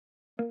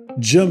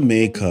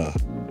Jamaica,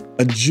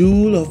 a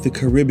jewel of the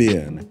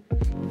Caribbean.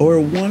 Our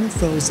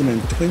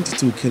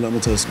 1,022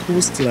 kilometers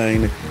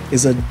coastline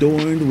is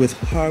adorned with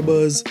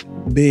harbors,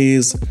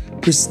 bays,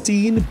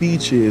 pristine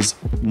beaches,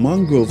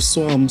 mangrove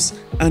swamps,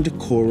 and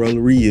coral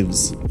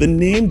reefs. The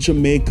name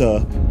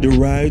Jamaica,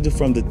 derived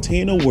from the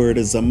Taino word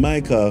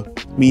Jamaica,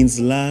 means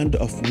land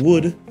of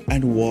wood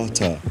and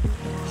water.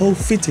 How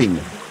fitting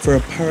for a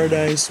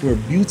paradise where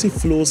beauty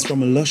flows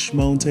from lush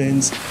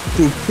mountains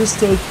through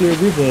crystal clear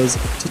rivers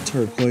to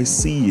turquoise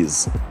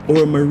seas.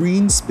 Our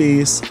marine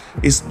space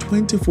is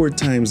 24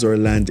 times our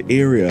land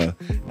area,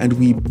 and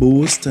we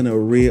boast an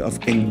array of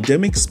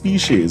endemic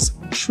species,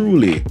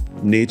 truly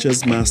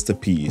nature's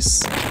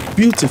masterpiece.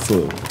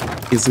 Beautiful,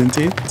 isn't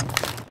it?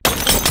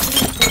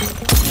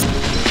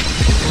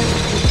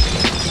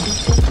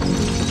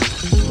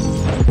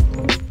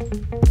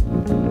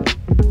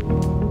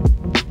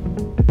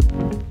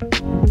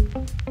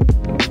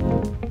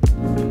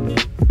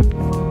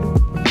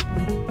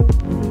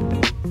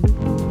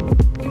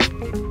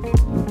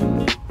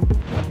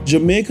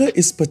 Jamaica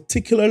is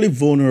particularly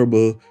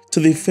vulnerable to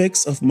the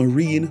effects of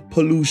marine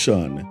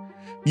pollution.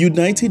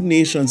 United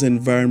Nations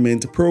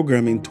Environment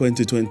Programme in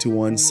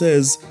 2021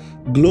 says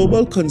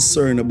global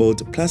concern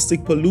about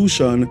plastic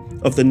pollution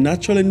of the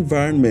natural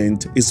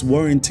environment is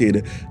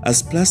warranted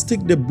as plastic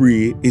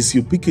debris is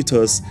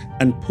ubiquitous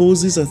and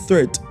poses a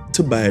threat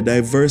to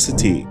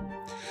biodiversity.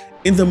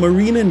 In the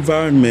marine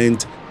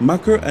environment,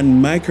 macro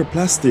and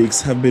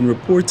microplastics have been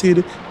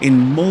reported in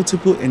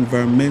multiple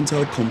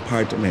environmental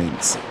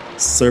compartments: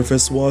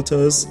 surface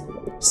waters,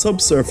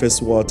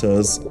 subsurface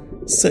waters,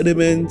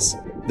 sediments,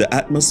 the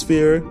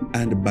atmosphere,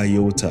 and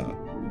biota.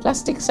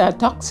 Plastics are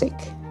toxic,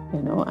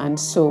 and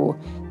so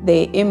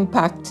they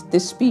impact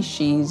the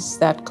species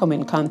that come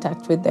in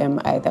contact with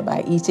them either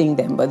by eating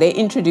them, but they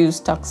introduce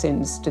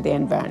toxins to the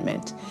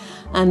environment.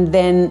 And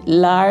then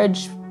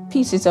large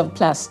pieces of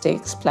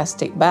plastics,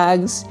 plastic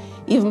bags,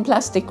 even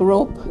plastic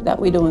rope that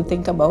we don't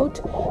think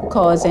about,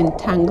 cause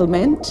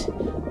entanglement.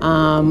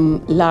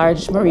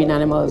 Large marine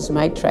animals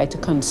might try to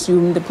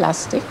consume the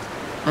plastic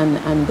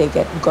and they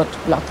get gut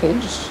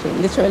blockage. They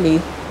literally,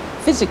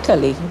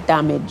 physically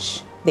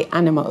damage the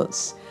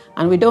animals.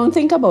 And we don't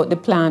think about the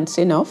plants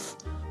enough,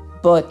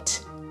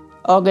 but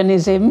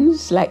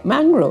organisms like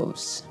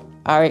mangroves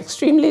are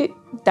extremely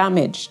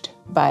damaged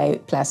by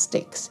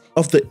plastics.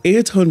 Of the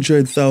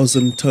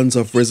 800,000 tons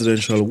of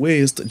residential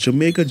waste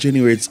Jamaica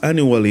generates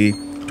annually,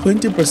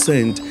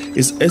 20%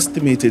 is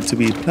estimated to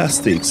be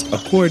plastics,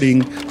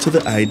 according to the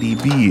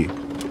IDB.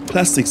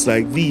 Plastics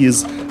like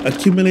these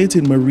accumulate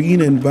in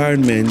marine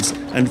environments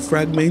and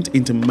fragment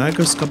into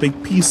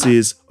microscopic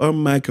pieces or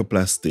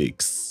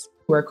microplastics.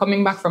 We're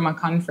coming back from a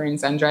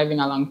conference and driving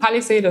along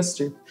Palisade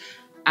Strip,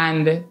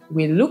 and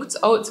we looked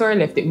out to our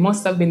left. It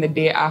must have been the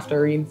day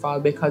after rainfall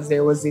because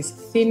there was this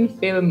thin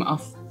film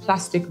of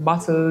plastic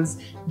bottles,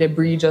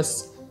 debris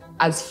just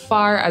as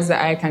far as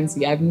the eye can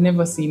see. I've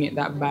never seen it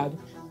that bad.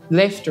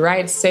 Left,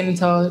 right,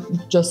 center,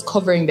 just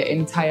covering the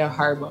entire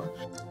harbour.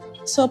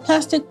 So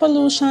plastic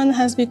pollution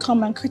has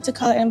become a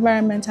critical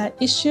environmental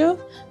issue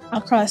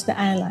across the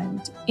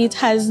island. It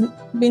has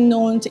been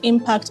known to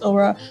impact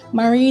our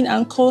marine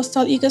and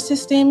coastal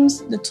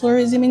ecosystems, the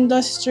tourism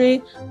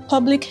industry,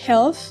 public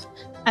health,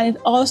 and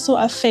it also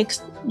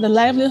affects the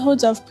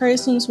livelihoods of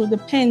persons who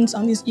depend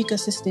on these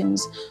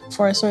ecosystems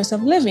for a source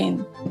of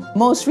living.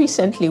 Most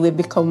recently, we've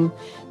become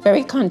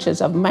very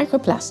conscious of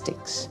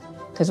microplastics,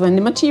 because when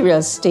the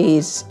material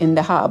stays in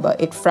the harbour,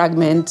 it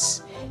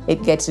fragments,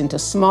 it gets into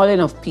small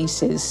enough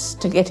pieces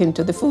to get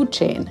into the food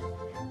chain.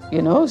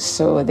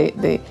 So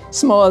the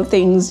small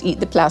things eat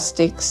the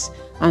plastics,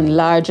 and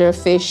larger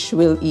fish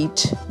will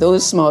eat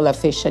those smaller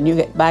fish, and you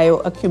get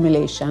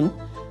bioaccumulation.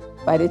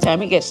 By the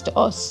time it gets to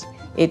us,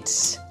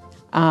 it's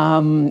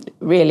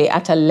really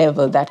at a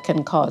level that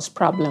can cause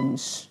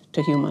problems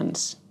to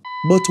humans.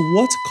 But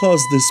what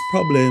caused this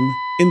problem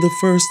in the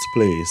first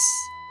place?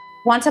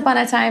 Once upon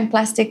a time,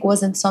 plastic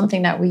wasn't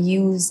something that we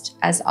used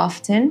as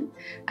often,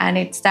 and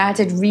it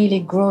started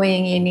really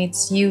growing in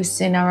its use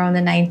in around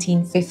the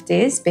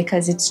 1950s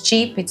because it's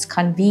cheap, it's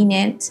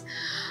convenient.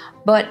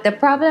 But the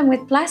problem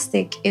with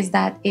plastic is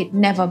that it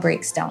never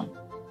breaks down.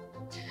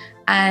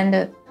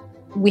 And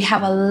we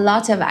have a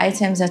lot of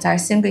items that are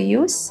single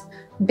use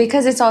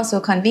because it's also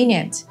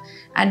convenient.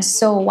 And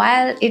so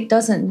while it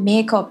doesn't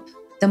make up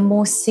the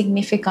most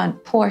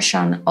significant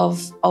portion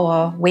of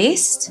our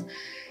waste,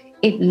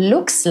 it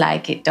looks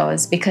like it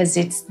does because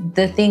it's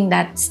the thing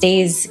that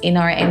stays in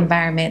our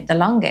environment the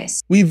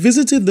longest. We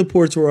visited the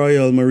Port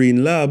Royal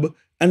Marine Lab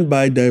and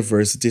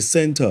Biodiversity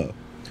Center,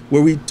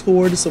 where we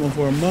toured some of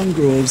our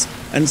mangroves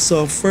and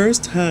saw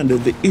firsthand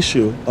the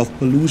issue of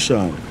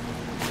pollution.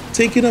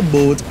 Taking a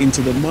boat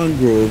into the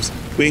mangroves,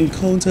 we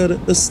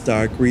encountered the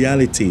stark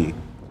reality: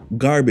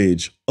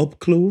 garbage up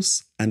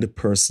close and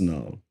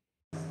personal.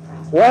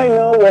 Right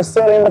now, we're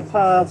sailing the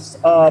paths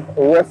of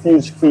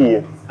Refuge Key,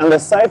 and the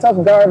sight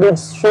of garbage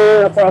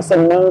strewn across the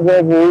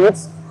mangrove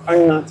roots are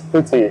not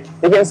pretty.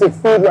 You can see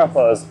food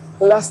wrappers,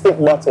 plastic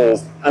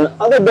bottles and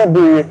other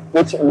debris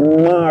which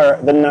mar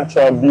the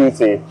natural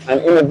beauty and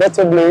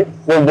inevitably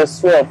will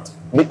disrupt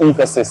the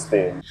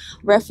ecosystem.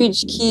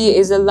 Refuge Key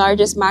is the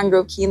largest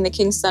mangrove key in the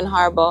Kingston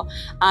Harbour,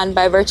 and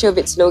by virtue of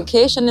its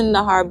location in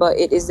the harbour,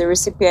 it is the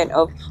recipient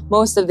of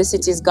most of the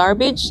city's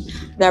garbage.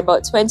 There are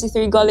about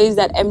 23 gullies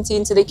that empty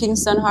into the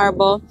Kingston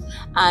Harbour,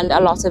 and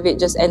a lot of it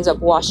just ends up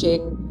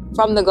washing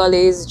from the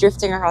gullies,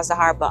 drifting across the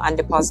harbour and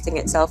depositing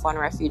itself on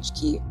Refuge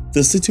Key.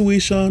 The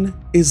situation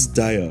is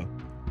dire.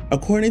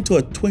 According to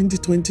a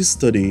 2020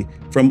 study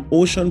from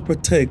Ocean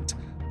Protect,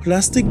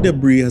 plastic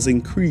debris has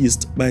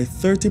increased by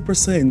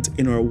 30%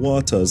 in our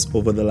waters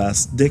over the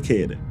last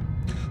decade,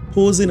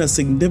 posing a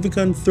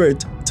significant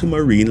threat to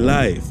marine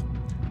life.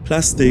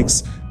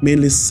 Plastics,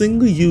 mainly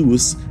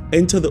single-use,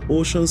 enter the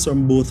oceans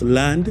from both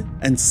land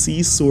and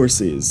sea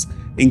sources,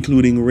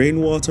 including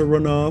rainwater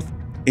runoff,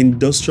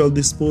 industrial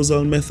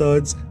disposal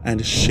methods,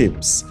 and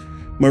ships.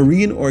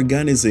 Marine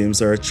organisms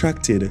are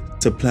attracted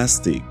to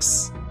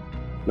plastics.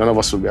 None of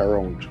us will be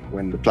around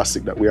when the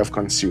plastic that we have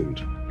consumed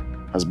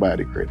has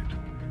biodegraded.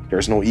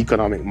 There's no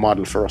economic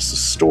model for us to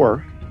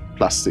store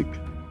plastic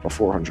for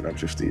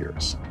 450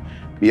 years.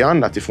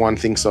 Beyond that, if one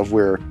thinks of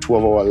where two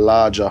of our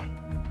larger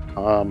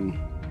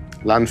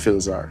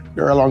landfills are,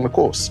 they're along the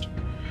coast.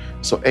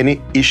 So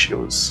any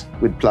issues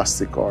with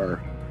plastic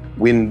or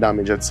wind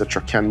damage,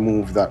 etc., can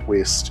move that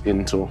waste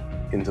into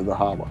the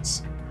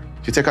harbors.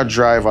 If you take a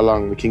drive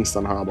along the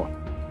Kingston Harbour,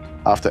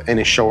 after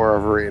any shower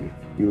of rain,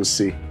 you will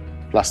see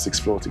plastics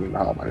floating in the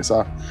harbour.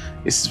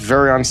 It's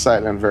very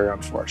unsightly and very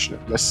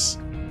unfortunate. Let's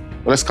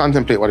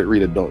contemplate what it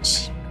really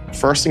does.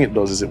 First thing it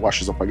does is it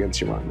washes up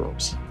against your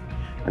mangroves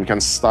and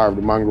can starve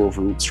the mangrove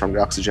roots from the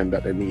oxygen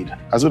that they need,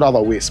 as with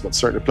other waste, but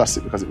certainly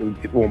plastic, because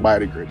it won't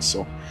biodegrade,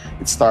 so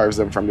it starves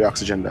them from the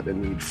oxygen that they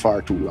need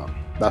far too long.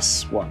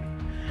 That's one.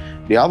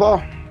 The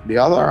other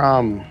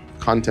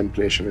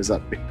contemplation is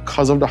that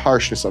because of the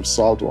harshness of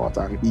salt water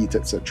and heat,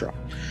 etc.,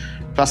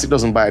 plastic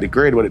doesn't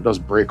biodegrade, but it does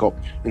break up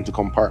into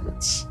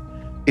compartments.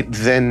 It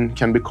then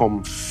can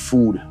become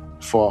food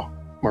for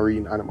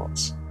marine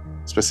animals,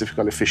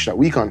 specifically fish that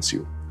we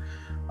consume.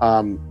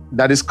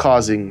 That is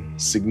causing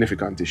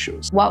significant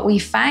issues. What we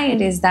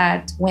find is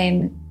that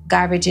when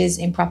garbage is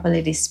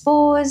improperly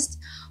disposed,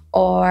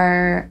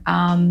 or,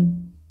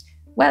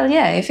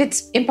 if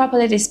it's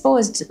improperly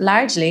disposed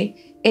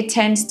largely, it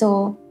tends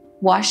to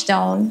wash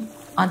down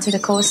onto the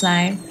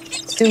coastline,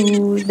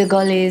 through the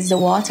gullies, the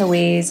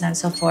waterways, and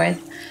so forth.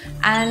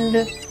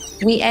 And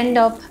we end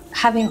up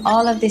having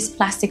all of this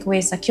plastic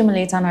waste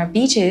accumulate on our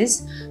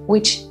beaches,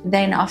 which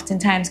then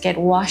oftentimes get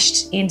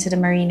washed into the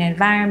marine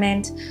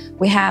environment.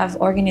 We have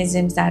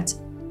organisms that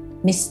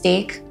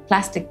mistake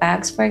plastic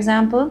bags, for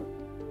example,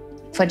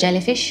 for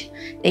jellyfish.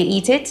 They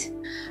eat it.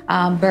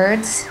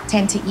 Birds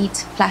tend to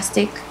eat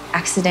plastic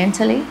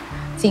accidentally,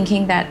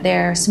 thinking that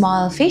they're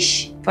small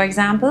fish, for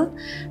example.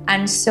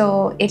 And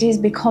so it is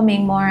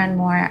becoming more and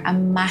more a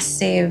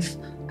massive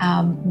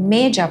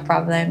major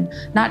problem,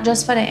 not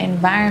just for the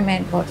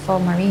environment, but for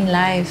marine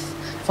life,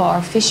 for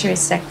our fisheries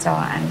sector,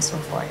 and so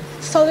forth.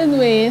 Solid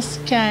waste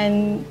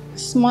can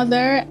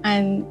smother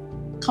and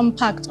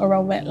compact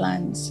our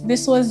wetlands.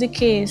 This was the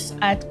case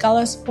at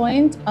Gallows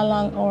Point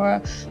along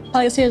our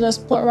Palisades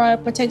Port Royal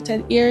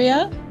protected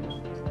area.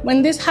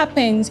 When this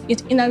happens,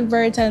 it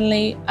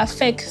inadvertently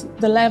affects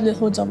the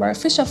livelihoods of our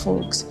fisher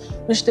folks,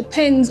 which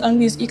depends on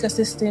these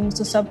ecosystems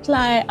to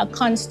supply a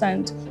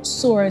constant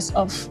source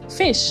of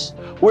fish.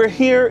 We're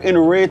here in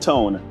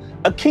Raytown,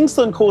 a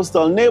Kingston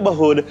coastal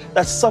neighborhood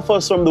that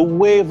suffers from the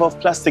wave of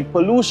plastic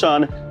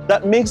pollution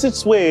that makes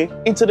its way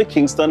into the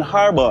Kingston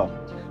Harbour.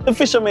 The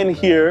fishermen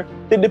here,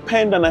 they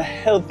depend on a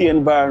healthy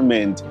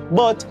environment,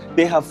 but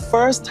they have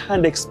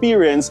first-hand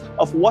experience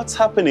of what's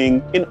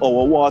happening in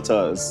our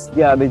waters.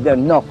 Yeah, we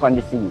done knock on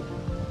the sea.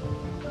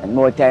 And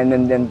more time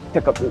than them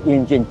pick up the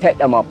engine, take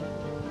them up,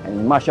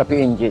 and mash up the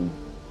engine.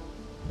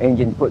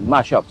 Engine put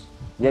mash up.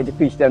 Let the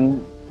fish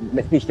them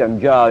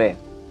dry.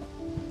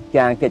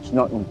 Can't catch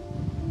nothing.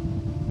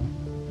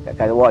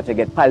 Because the water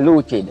get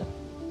polluted.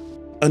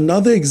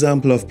 Another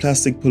example of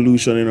plastic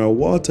pollution in our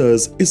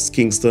waters is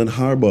Kingston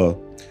Harbour.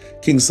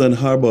 Kingston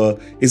Harbour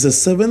is the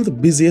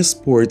 7th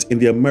busiest port in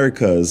the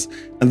Americas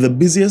and the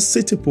busiest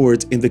city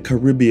port in the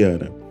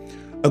Caribbean.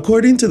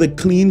 According to the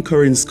Clean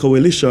Currents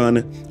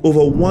Coalition,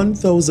 over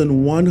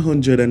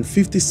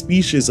 1,150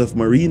 species of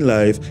marine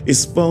life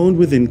is found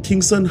within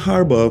Kingston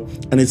Harbour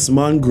and its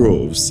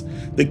mangroves.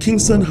 The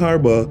Kingston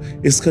Harbour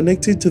is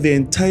connected to the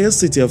entire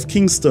city of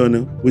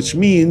Kingston, which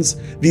means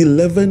the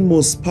 11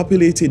 most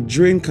populated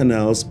drain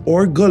canals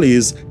or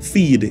gullies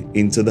feed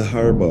into the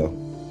harbour.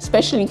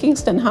 Especially in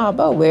Kingston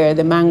Harbour, where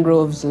the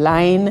mangroves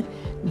line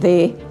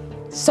the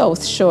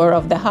south shore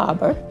of the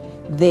harbour,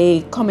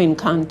 they come in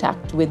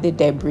contact with the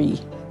debris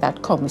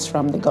that comes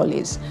from the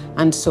gullies.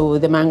 And so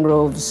the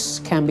mangroves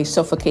can be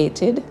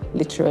suffocated,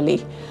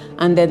 literally,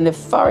 and then the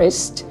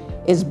forest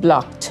is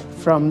blocked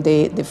from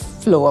the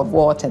flow of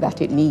water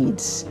that it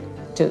needs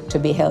to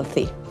be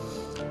healthy.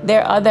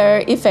 There are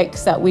other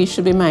effects that we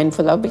should be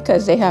mindful of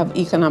because they have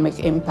economic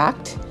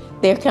impact.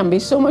 There can be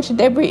so much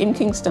debris in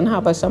Kingston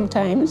Harbour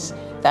sometimes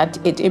that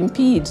it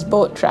impedes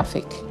boat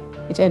traffic.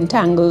 It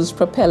entangles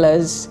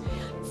propellers.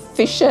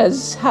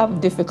 Fishers have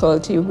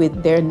difficulty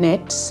with their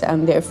nets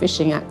and their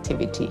fishing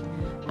activity.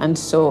 And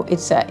so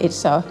it's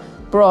a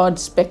broad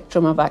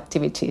spectrum of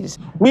activities.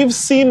 We've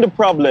seen the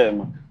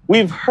problem.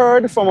 We've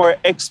heard from our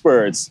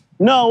experts.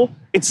 Now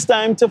it's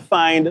time to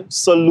find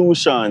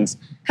solutions.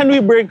 Can we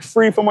break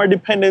free from our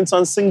dependence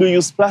on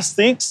single-use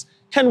plastics?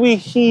 Can we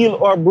heal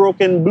our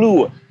broken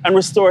blue and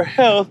restore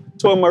health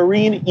to our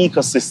marine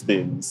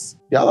ecosystems?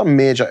 The other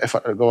major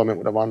effort the government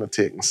would have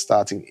undertaken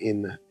starting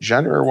in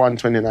January 1,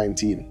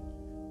 2019,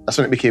 that's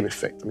when it became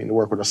effective. I mean, the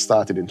work would have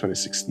started in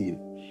 2016,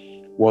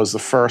 was the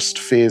first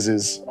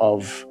phases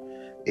of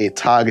a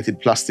targeted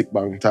plastic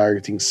ban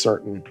targeting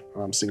certain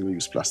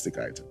single-use plastic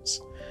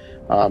items.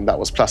 That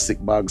was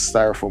plastic bags,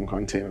 styrofoam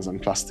containers,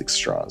 and plastic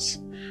straws.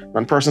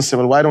 One person said,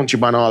 well, why don't you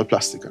ban all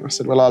plastic? And I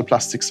said, well, all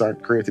plastics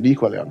aren't created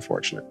equally,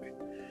 unfortunately.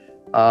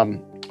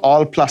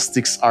 All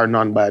plastics are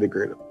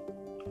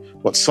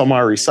non-biodegradable, but some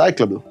are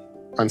recyclable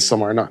and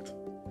some are not.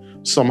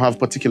 Some have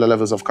particular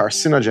levels of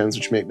carcinogens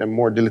which make them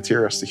more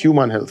deleterious to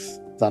human health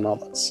than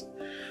others.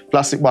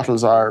 Plastic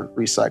bottles are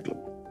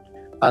recyclable.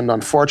 And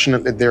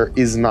unfortunately, there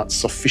is not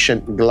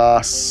sufficient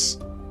glass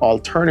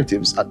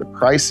alternatives at the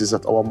prices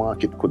that our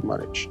market could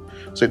manage.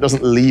 So it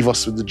doesn't leave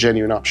us with the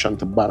genuine option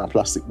to ban a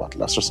plastic bottle.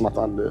 That's just not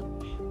on the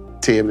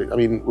table. I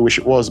mean, we wish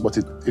it was, but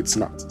it's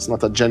not. It's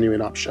not a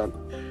genuine option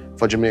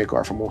for Jamaica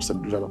or for most of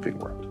the developing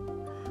world.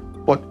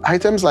 But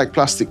items like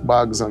plastic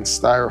bags and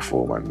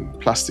styrofoam and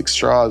plastic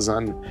straws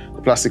and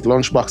the plastic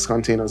lunchbox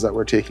containers that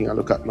we're taking a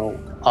look at now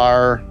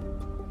are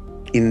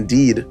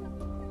indeed,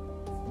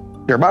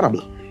 they're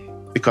bannable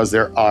because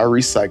there are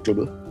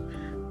recyclable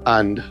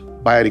and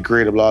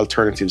biodegradable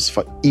alternatives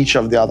for each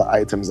of the other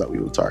items that we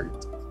will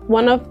target.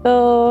 One of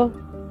the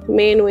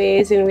main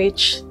ways in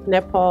which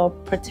NEPA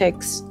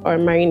protects our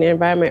marine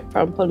environment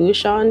from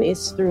pollution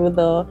is through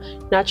the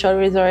Natural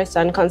Resource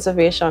and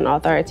Conservation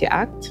Authority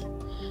Act.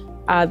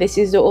 This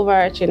is the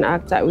overarching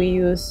act that we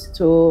use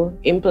to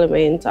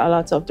implement a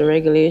lot of the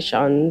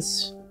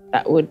regulations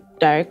that would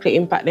directly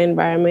impact the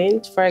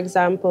environment. For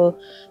example,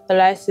 the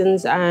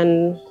license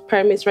and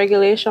permits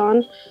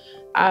regulation.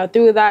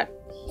 Through that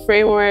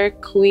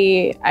framework,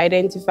 we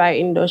identify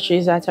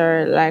industries that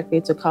are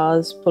likely to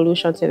cause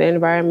pollution to the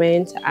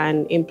environment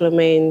and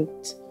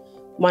implement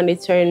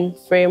monitoring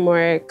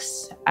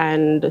frameworks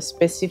and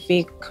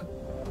specific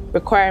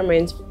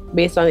requirements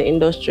based on the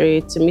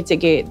industry to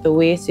mitigate the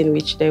ways in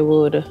which they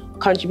would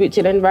contribute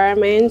to the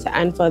environment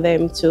and for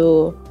them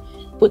to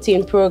put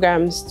in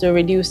programs to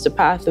reduce the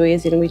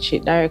pathways in which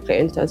it directly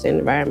enters the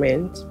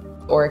environment.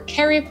 Our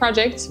KERI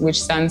project,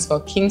 which stands for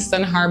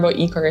Kingston Harbour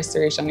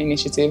Eco-Restoration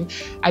Initiative,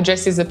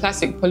 addresses the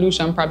plastic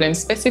pollution problem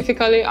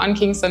specifically on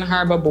Kingston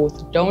Harbour,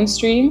 both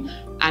downstream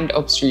and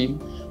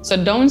upstream.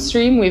 So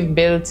downstream, we've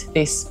built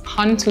this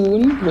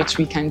pontoon, which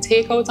we can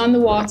take out on the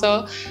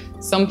water.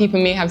 Some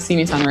people may have seen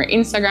it on our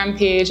Instagram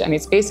page, and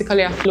it's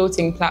basically a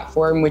floating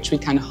platform which we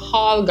can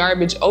haul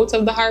garbage out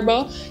of the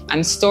harbour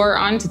and store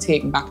on to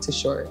take back to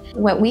shore.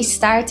 What we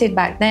started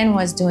back then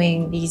was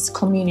doing these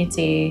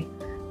community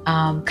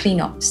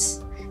cleanups.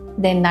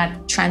 Then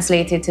that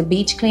translated to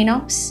beach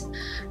cleanups.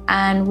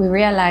 And we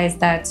realized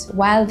that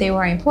while they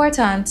were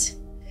important,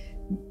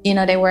 you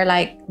know, they were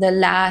like the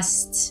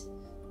last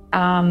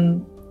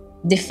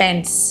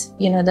defense,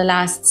 you know, the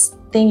last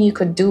thing you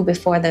could do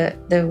before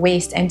the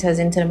waste enters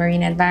into the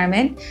marine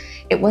environment.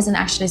 It wasn't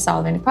actually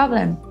solving the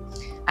problem.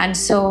 And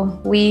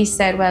so we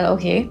said, well,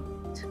 okay,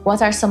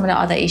 what are some of the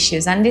other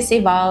issues? And this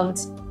evolved,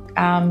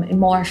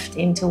 morphed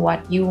into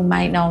what you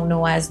might now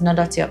know as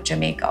Nodoti of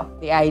Jamaica.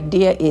 The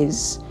idea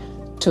is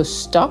to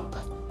stop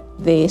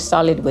the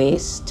solid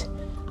waste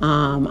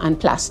and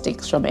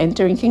plastics from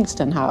entering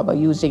Kingston Harbour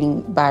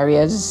using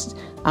barriers.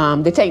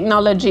 The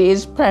technology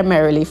is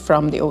primarily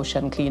from the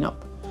ocean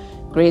cleanup.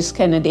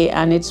 GraceKennedy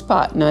and its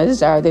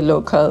partners are the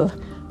local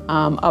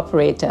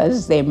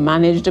operators. They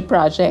manage the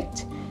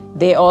project.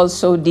 They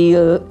also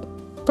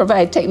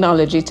provide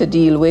technology to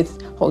deal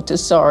with how to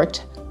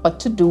sort what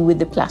to do with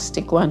the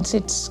plastic once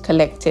it's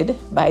collected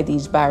by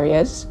these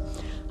barriers.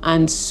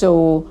 And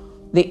so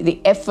the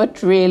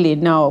effort really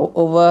now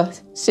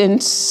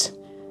since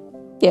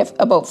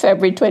about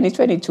February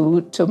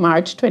 2022 to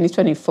March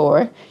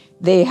 2024,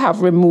 they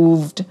have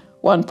removed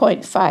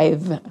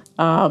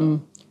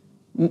 1.5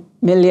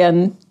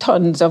 million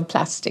tons of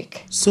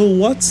plastic. So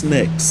what's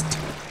next?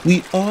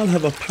 We all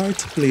have a part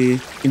to play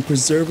in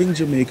preserving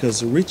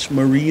Jamaica's rich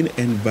marine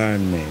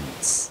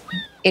environments.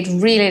 It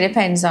really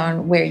depends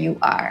on where you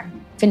are,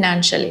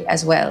 financially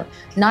as well.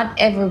 Not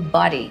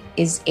everybody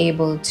is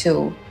able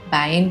to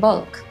buy in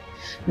bulk.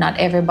 Not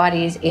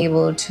everybody is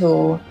able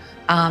to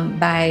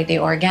buy the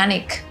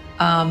organic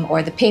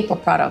or the paper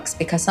products,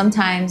 because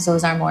sometimes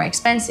those are more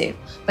expensive.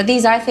 But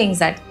these are things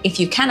that if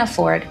you can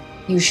afford,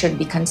 you should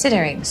be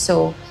considering.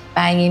 So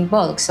buying in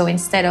bulk. So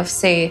instead of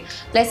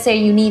let's say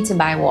you need to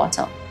buy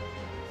water.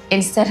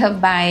 Instead of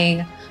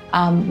buying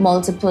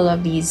multiple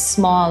of these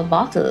small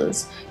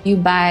bottles, you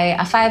buy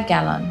a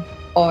 5-gallon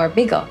or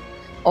bigger.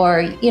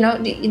 or,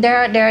 there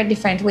are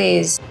different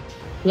ways.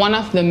 One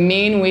of the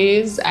main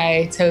ways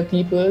I tell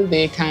people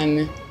they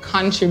can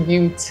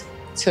contribute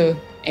to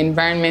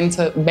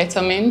environmental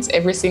betterment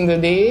every single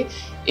day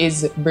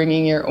is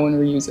bringing your own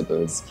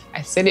reusables.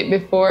 I said it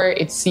before,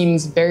 it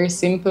seems very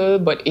simple,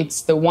 but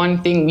it's the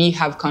one thing we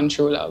have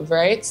control of,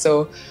 right?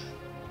 So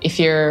if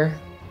you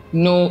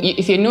know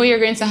you're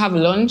going to have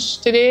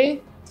lunch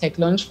today, take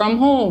lunch from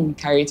home,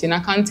 carry it in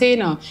a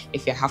container.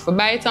 If you have to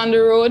buy it on the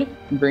road,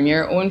 bring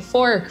your own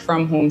fork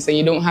from home so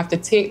you don't have to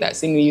take that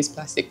single-use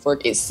plastic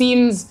fork. It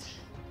seems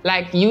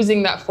like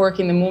using that fork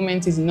in the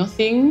moment is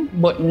nothing,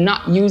 but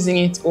not using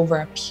it over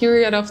a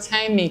period of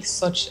time makes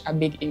such a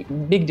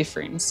big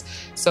difference.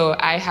 So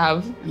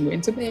I'm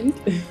going to bend.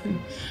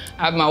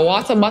 I have my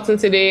water bottle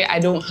today. I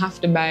don't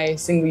have to buy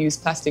single-use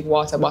plastic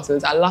water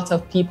bottles. A lot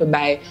of people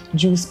buy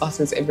juice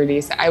bottles every day.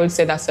 So I would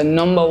say that's the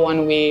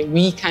 #1 way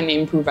we can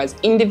improve as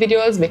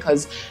individuals,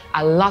 because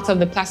a lot of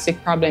the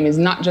plastic problem is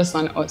not just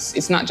on us.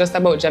 It's not just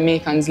about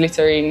Jamaicans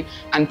littering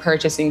and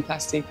purchasing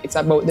plastic. It's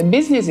about the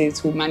businesses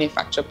who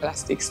manufacture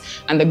plastics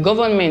and the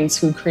governments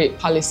who create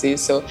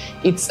policies. So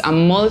it's a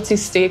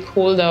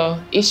multi-stakeholder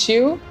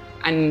issue,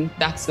 and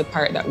that's the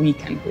part that we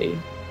can play.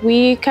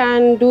 We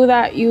can do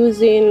that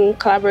using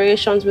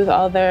collaborations with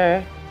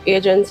other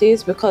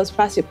agencies, because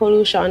plastic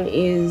pollution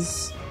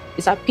is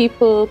a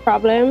people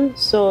problem.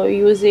 So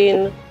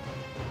using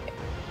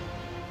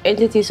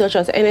entities such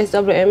as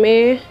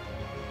NSWMA,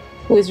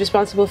 who is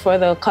responsible for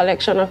the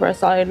collection of our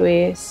solid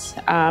waste,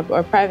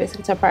 or private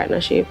sector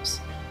partnerships.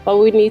 What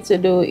we need to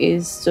do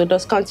is to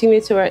just continue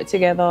to work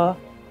together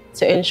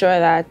to ensure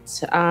that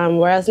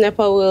whereas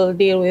NEPA will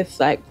deal with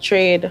like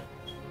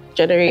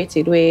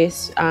trade-generated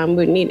waste,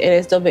 we need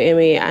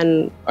NSWMA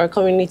and our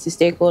community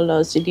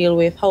stakeholders to deal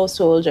with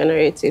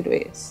household-generated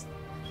waste.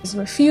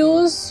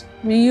 Refuse,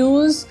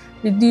 reuse,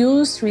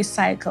 reduce,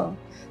 recycle.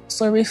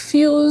 So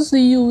refuse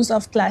the use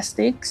of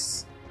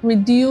plastics,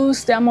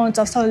 reduce the amount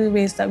of solid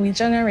waste that we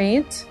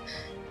generate,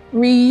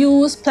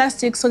 reuse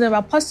plastics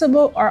whenever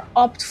possible or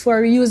opt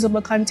for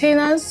reusable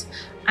containers,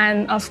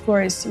 and of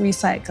course,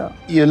 recycle.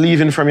 You're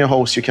leaving from your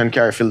house, you can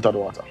carry filtered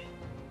water.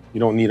 You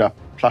don't need a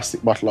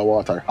plastic bottle of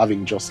water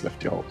having just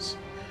left your house.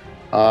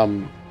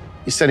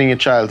 You're sending your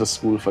child to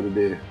school for the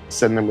day,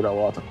 send them with a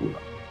water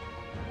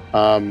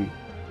cooler.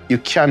 You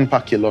can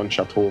pack your lunch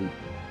at home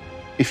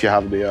if you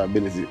have the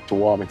ability to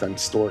warm it and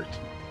store it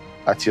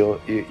at your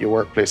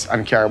workplace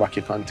and carry back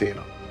your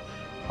container.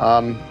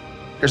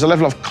 There's a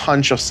level of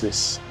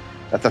consciousness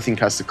that I think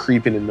has to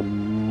creep in the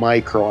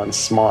micro and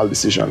small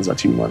decisions that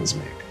humans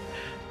make.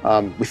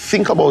 We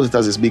think about it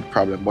as this big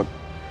problem, but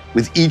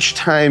with each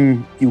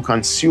time you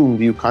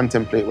consume, you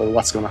contemplate, well,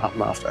 what's going to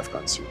happen after I've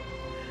consumed?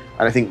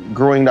 And I think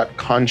growing that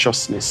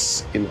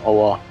consciousness in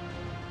our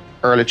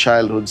early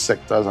childhood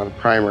sectors and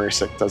primary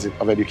sectors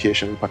of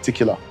education in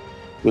particular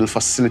will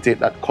facilitate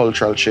that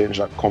cultural change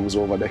that comes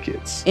over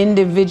decades.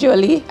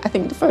 Individually, I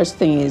think the first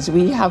thing is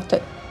we have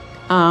to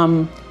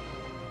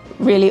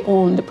really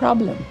own the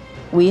problem.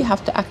 We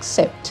have to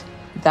accept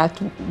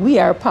that we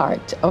are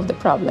part of the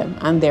problem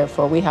and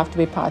therefore we have to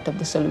be part of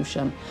the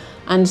solution.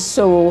 And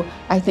so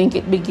I think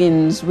it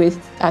begins with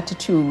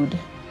attitude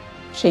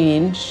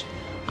change.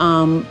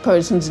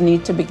 Persons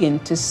need to begin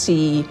to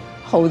see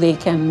how they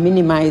can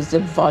minimize the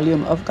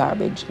volume of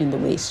garbage in the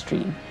waste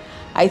stream.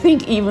 I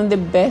think even the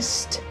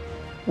best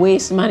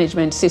waste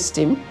management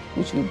system,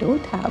 which we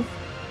don't have,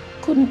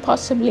 couldn't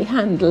possibly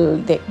handle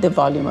the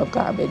volume of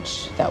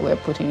garbage that we're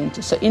putting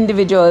into. So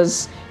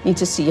individuals need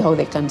to see how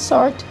they can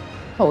sort,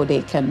 how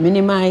they can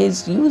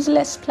minimize, use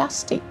less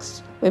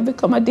plastics. We've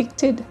become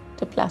addicted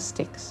to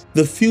plastics.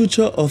 The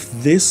future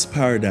of this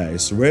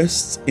paradise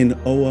rests in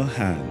our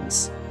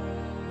hands.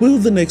 Will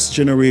the next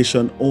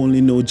generation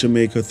only know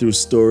Jamaica through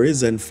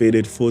stories and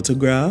faded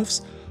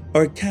photographs?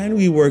 Or can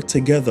we work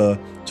together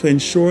to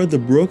ensure the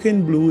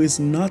broken blue is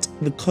not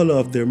the color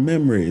of their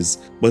memories,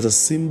 but a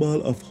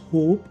symbol of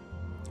hope,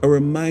 a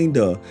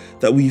reminder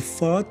that we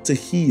fought to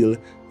heal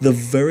the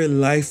very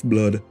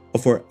lifeblood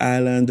of our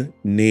island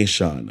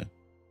nation?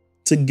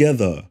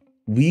 Together,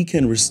 we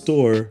can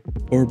restore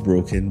our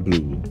broken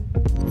blue.